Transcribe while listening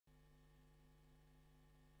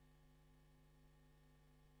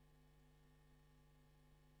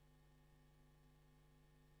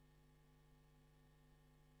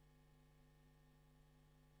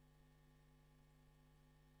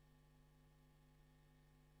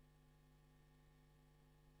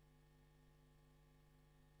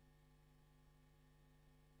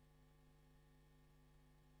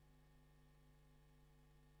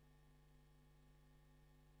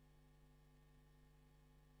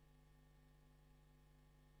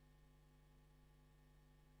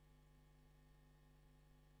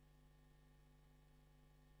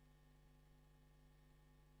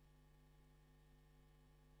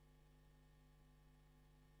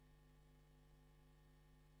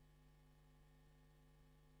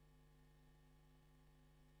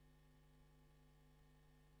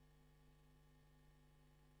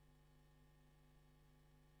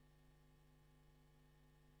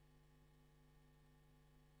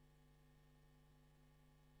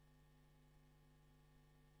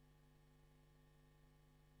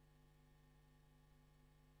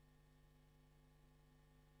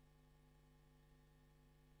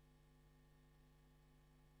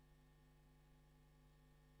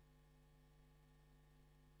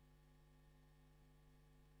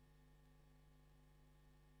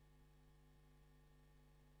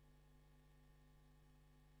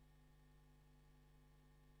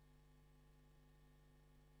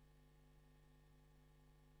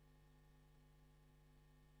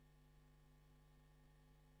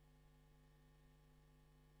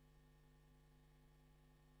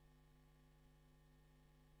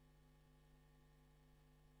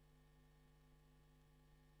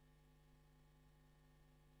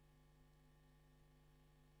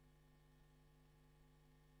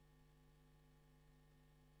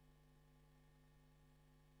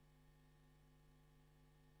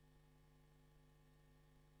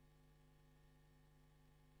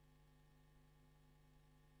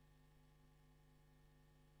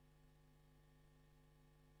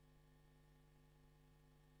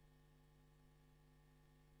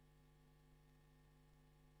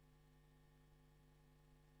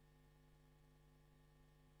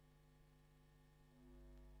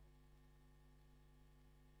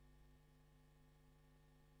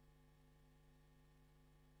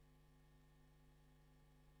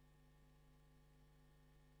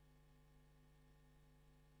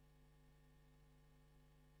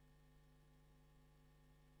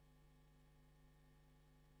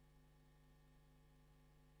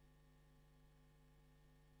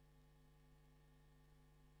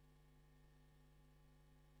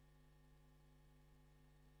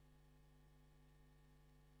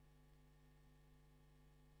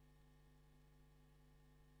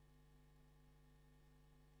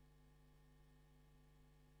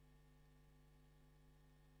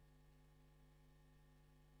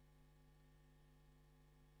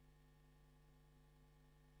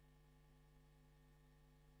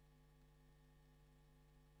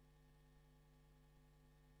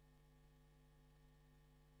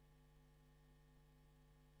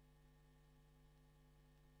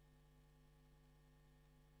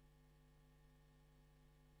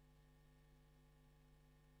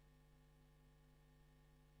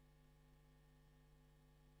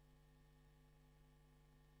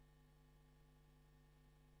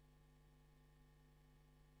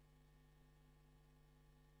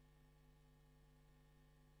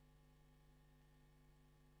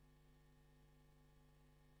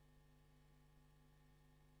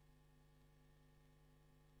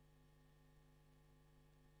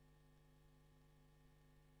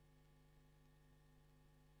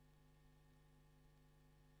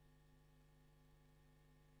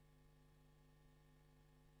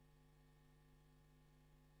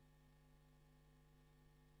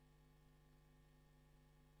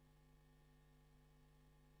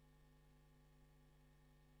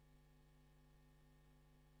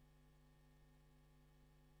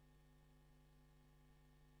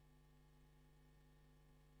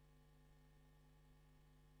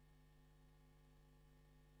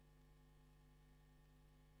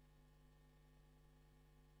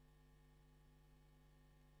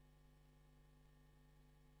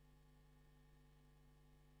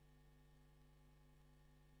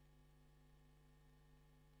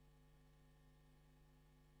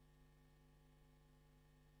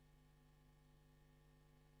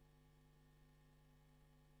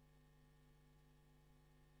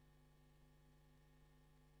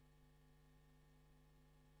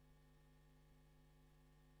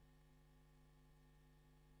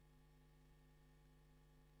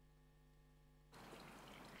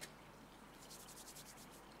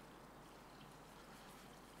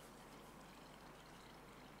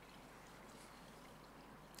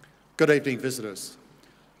Good evening, visitors.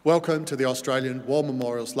 Welcome to the Australian War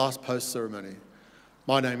Memorial's last post ceremony.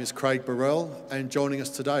 My name is Craig Burrell, and joining us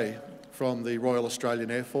today from the Royal Australian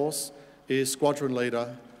Air Force is Squadron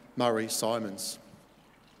Leader Murray Simons.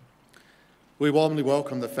 We warmly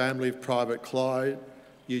welcome the family of Private Clyde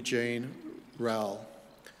Eugene Rowell,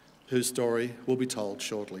 whose story will be told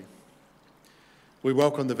shortly. We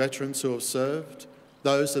welcome the veterans who have served,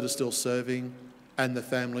 those that are still serving, and the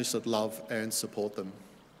families that love and support them.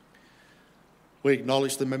 We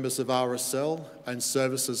acknowledge the members of RSL and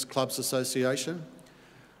Services Clubs Association,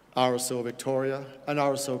 RSL Victoria and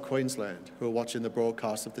RSL Queensland, who are watching the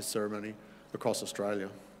broadcast of this ceremony across Australia.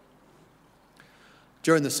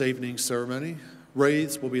 During this evening's ceremony,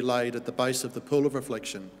 wreaths will be laid at the base of the Pool of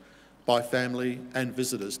Reflection by family and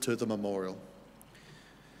visitors to the memorial.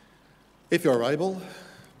 If you're able,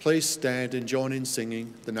 please stand and join in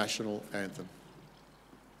singing the National Anthem.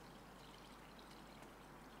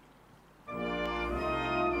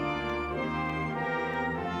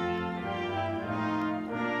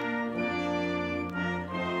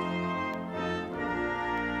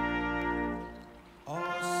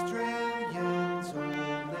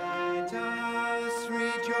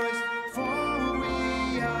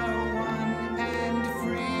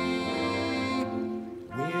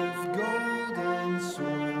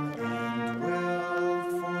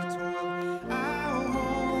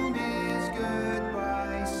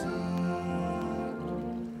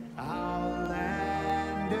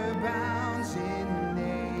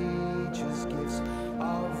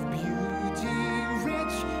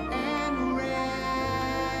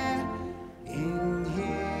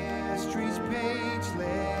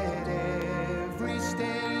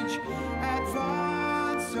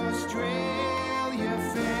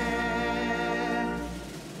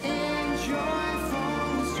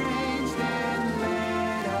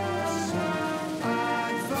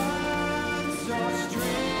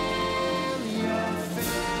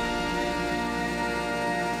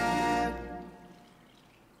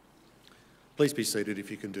 Please be seated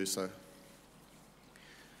if you can do so.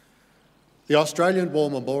 The Australian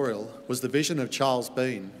War Memorial was the vision of Charles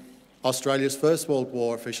Bean, Australia's First World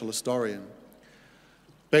War official historian.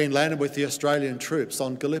 Bean landed with the Australian troops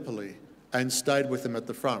on Gallipoli and stayed with them at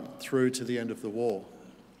the front through to the end of the war.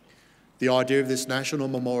 The idea of this national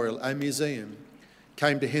memorial and museum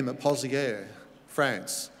came to him at Pozières,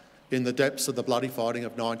 France, in the depths of the bloody fighting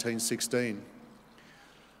of 1916.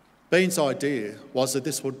 Bean's idea was that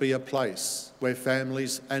this would be a place where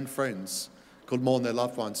families and friends could mourn their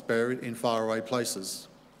loved ones buried in faraway places.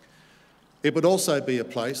 It would also be a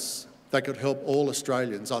place that could help all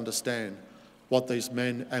Australians understand what these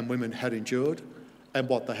men and women had endured and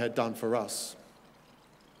what they had done for us.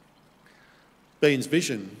 Bean's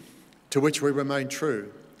vision, to which we remain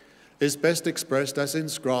true, is best expressed as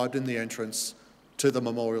inscribed in the entrance to the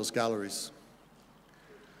memorial's galleries.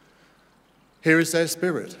 Here is their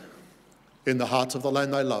spirit, in the hearts of the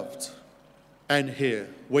land they loved, and here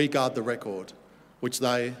we guard the record which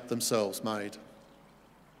they themselves made.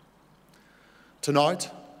 Tonight,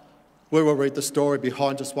 we will read the story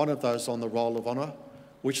behind just one of those on the Roll of Honour,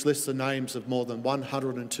 which lists the names of more than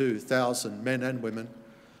 102,000 men and women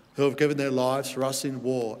who have given their lives for us in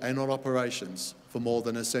war and on operations for more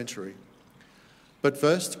than a century. But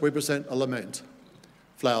first, we present a lament,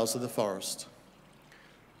 Flowers of the Forest.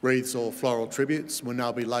 Wreaths or floral tributes will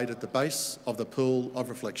now be laid at the base of the Pool of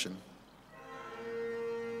Reflection.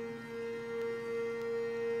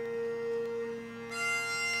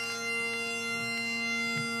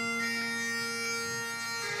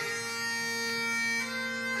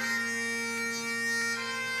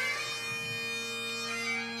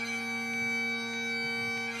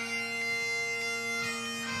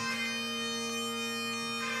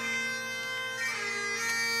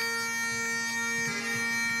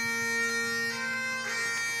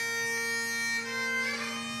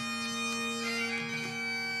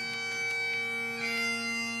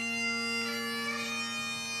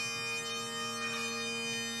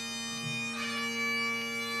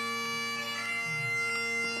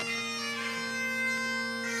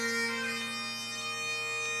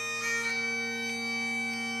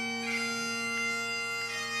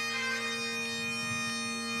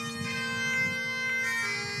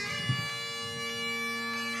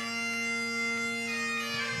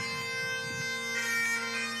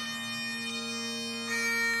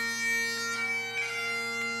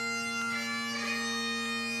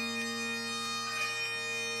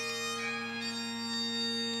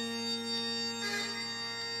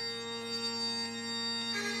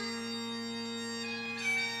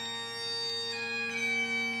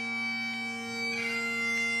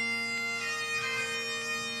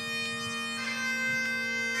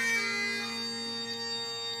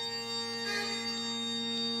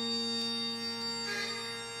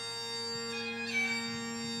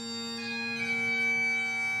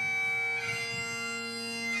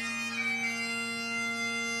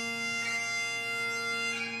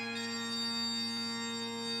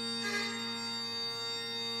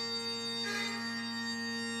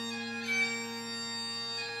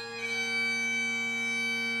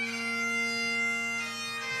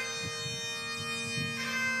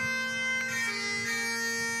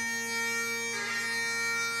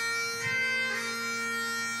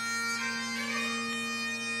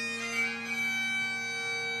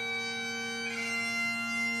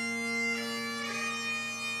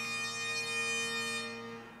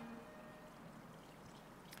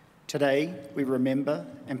 Today, we remember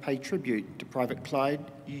and pay tribute to Private Clyde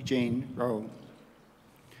Eugene Rowell.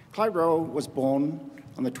 Clyde Rowell was born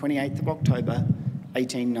on the 28th of October,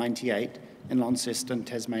 1898 in Launceston,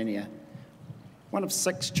 Tasmania, one of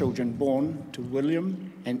 6 children born to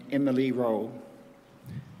William and Emily Rowell.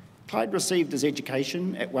 Clyde received his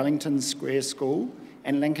education at Wellington Square School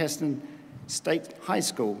and Lancaster State High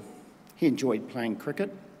School. He enjoyed playing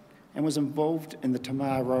cricket and was involved in the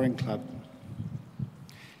Tamar Rowing Club.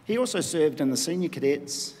 He also served in the senior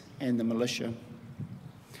cadets and the militia.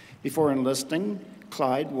 Before enlisting,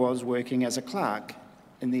 Clyde was working as a clerk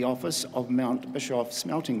in the office of Mount Bischoff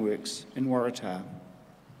Smelting Works in Waratah.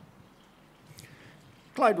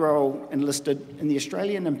 Clyde Rowell enlisted in the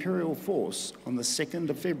Australian Imperial Force on the 2nd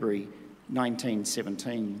of February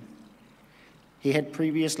 1917. He had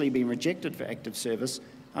previously been rejected for active service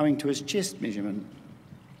owing to his chest measurement.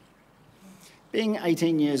 Being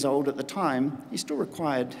 18 years old at the time, he still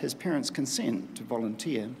required his parents' consent to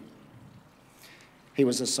volunteer. He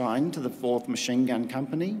was assigned to the 4th Machine Gun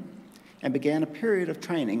Company and began a period of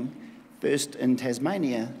training, first in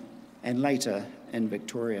Tasmania and later in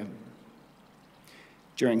Victoria.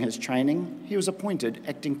 During his training, he was appointed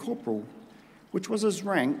acting corporal, which was his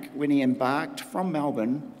rank when he embarked from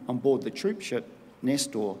Melbourne on board the troopship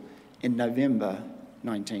Nestor in November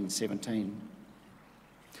 1917.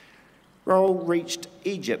 Rowell reached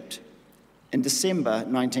Egypt in December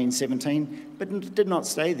 1917, but did not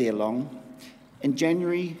stay there long. In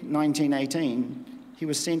January 1918, he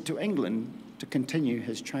was sent to England to continue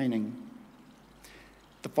his training.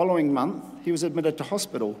 The following month, he was admitted to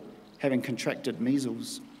hospital, having contracted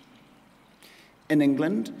measles. In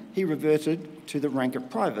England, he reverted to the rank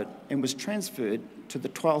of private and was transferred to the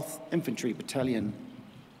 12th Infantry Battalion.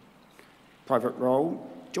 Private Rowell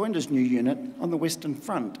joined his new unit on the Western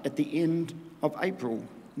Front at the end of April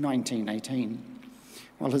 1918,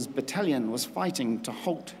 while his battalion was fighting to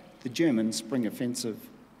halt the German spring offensive.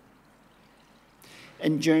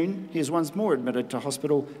 In June, he was once more admitted to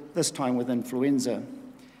hospital, this time with influenza.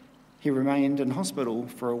 He remained in hospital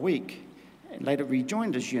for a week and later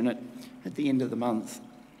rejoined his unit at the end of the month.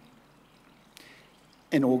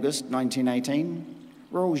 In August 1918,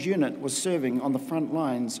 Rowell's unit was serving on the front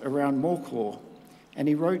lines around Morcourt, and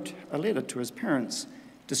he wrote a letter to his parents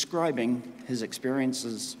describing his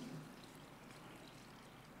experiences.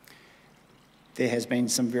 There has been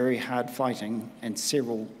some very hard fighting, and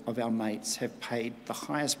several of our mates have paid the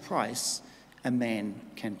highest price a man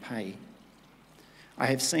can pay. I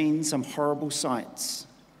have seen some horrible sights,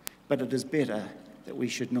 but it is better that we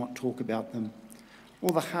should not talk about them,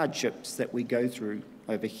 or the hardships that we go through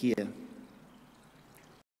over here.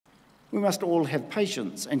 We must all have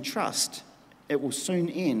patience and trust it will soon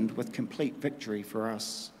end with complete victory for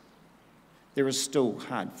us. There is still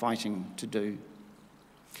hard fighting to do.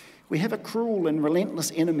 We have a cruel and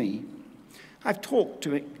relentless enemy. I've talked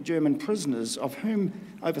to German prisoners, of whom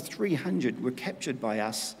over 300 were captured by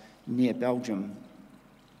us near Belgium.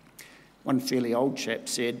 One fairly old chap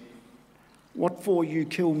said, "What for you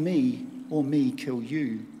kill me, or me kill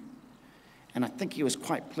you?" And I think he was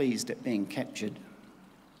quite pleased at being captured.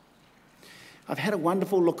 I've had a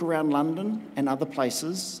wonderful look around London and other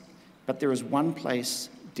places, but there is one place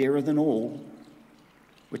dearer than all,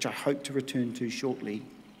 which I hope to return to shortly,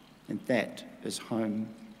 and that is home.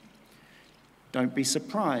 Don't be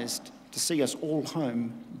surprised to see us all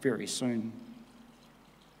home very soon.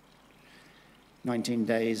 19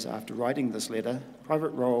 days after writing this letter,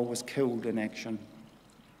 Private Rowell was killed in action.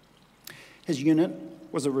 His unit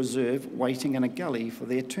was a reserve waiting in a gully for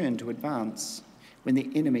their turn to advance when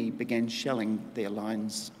the enemy began shelling their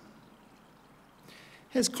lines.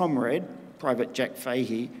 His comrade, Private Jack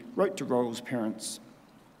Fahey, wrote to Rowell's parents,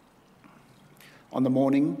 "On the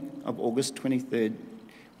morning of August 23rd,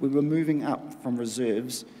 we were moving up from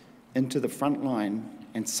reserves into the front line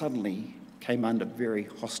and suddenly came under very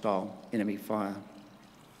hostile enemy fire.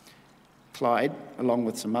 Clyde, along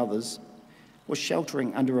with some others, was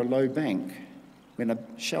sheltering under a low bank when a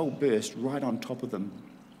shell burst right on top of them.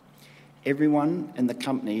 Everyone in the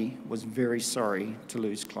company was very sorry to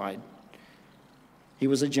lose Clyde. He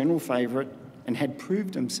was a general favourite and had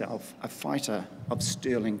proved himself a fighter of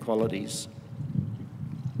sterling qualities."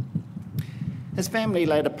 His family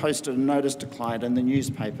later posted a notice to Clyde in the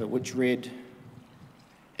newspaper which read,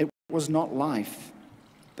 "It was not life,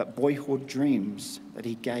 but boyhood dreams that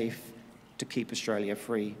he gave to keep Australia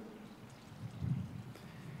free."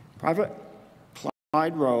 Private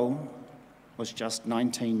Clyde Rowell was just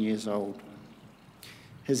 19 years old.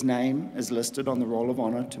 His name is listed on the Roll of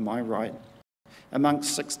Honour to my right,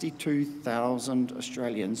 amongst 62,000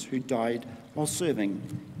 Australians who died while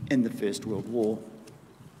serving in the First World War.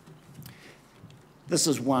 This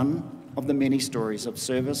is one of the many stories of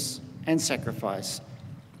service and sacrifice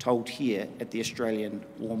told here at the Australian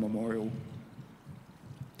War Memorial.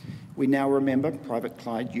 We now remember Private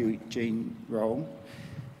Clyde Eugene Rowell,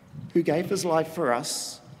 who gave his life for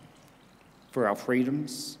us, for our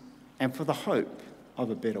freedoms, and for the hope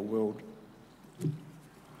of a better world.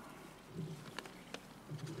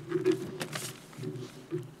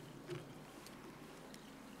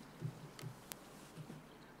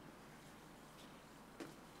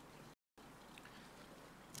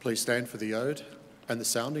 Please stand for the ode and the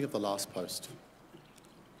sounding of the last post.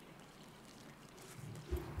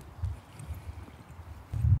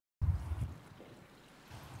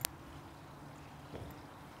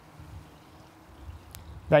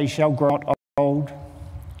 They shall grow not old,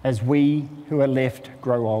 as we who are left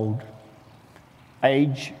grow old.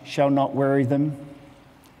 Age shall not weary them,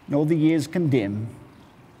 nor the years condemn.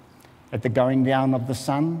 At the going down of the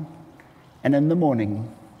sun, and in the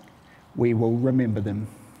morning, we will remember them.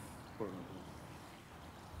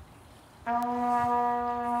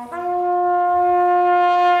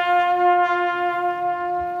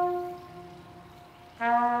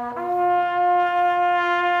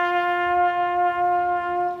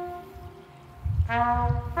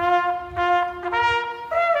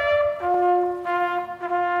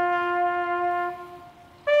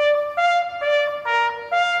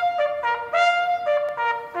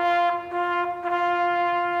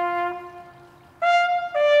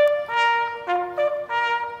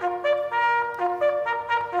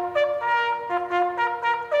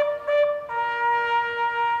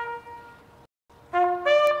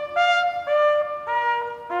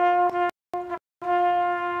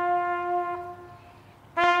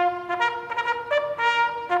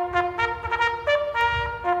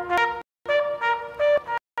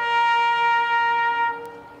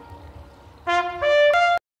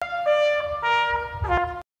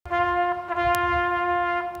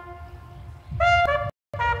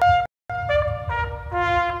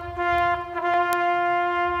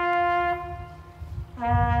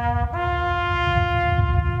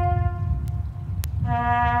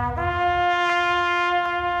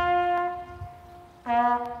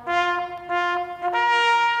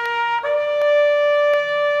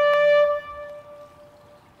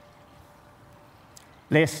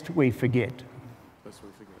 Lest we forget. Lest we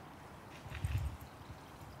forget.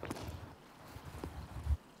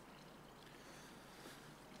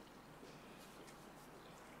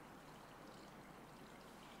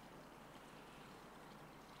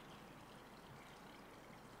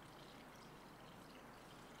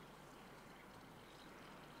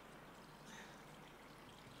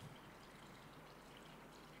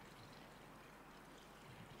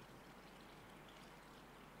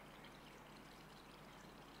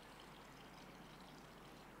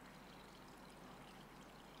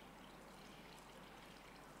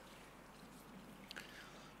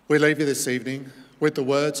 We leave you this evening with the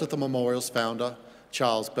words of the memorial's founder,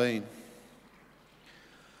 Charles Bean.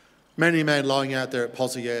 Many a man lying out there at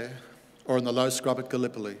Pozieres or in the low scrub at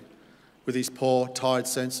Gallipoli, with his poor, tired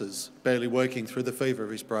senses barely working through the fever of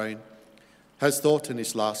his brain, has thought in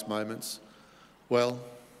his last moments, well,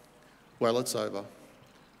 it's over.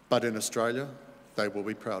 But in Australia, they will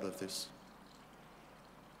be proud of this.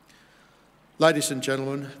 Ladies and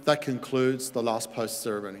gentlemen, that concludes the last post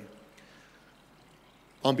ceremony.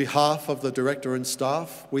 On behalf of the Director and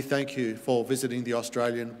staff, we thank you for visiting the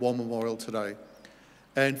Australian War Memorial today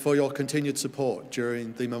and for your continued support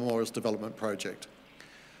during the Memorial's development project.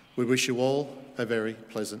 We wish you all a very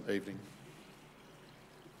pleasant evening.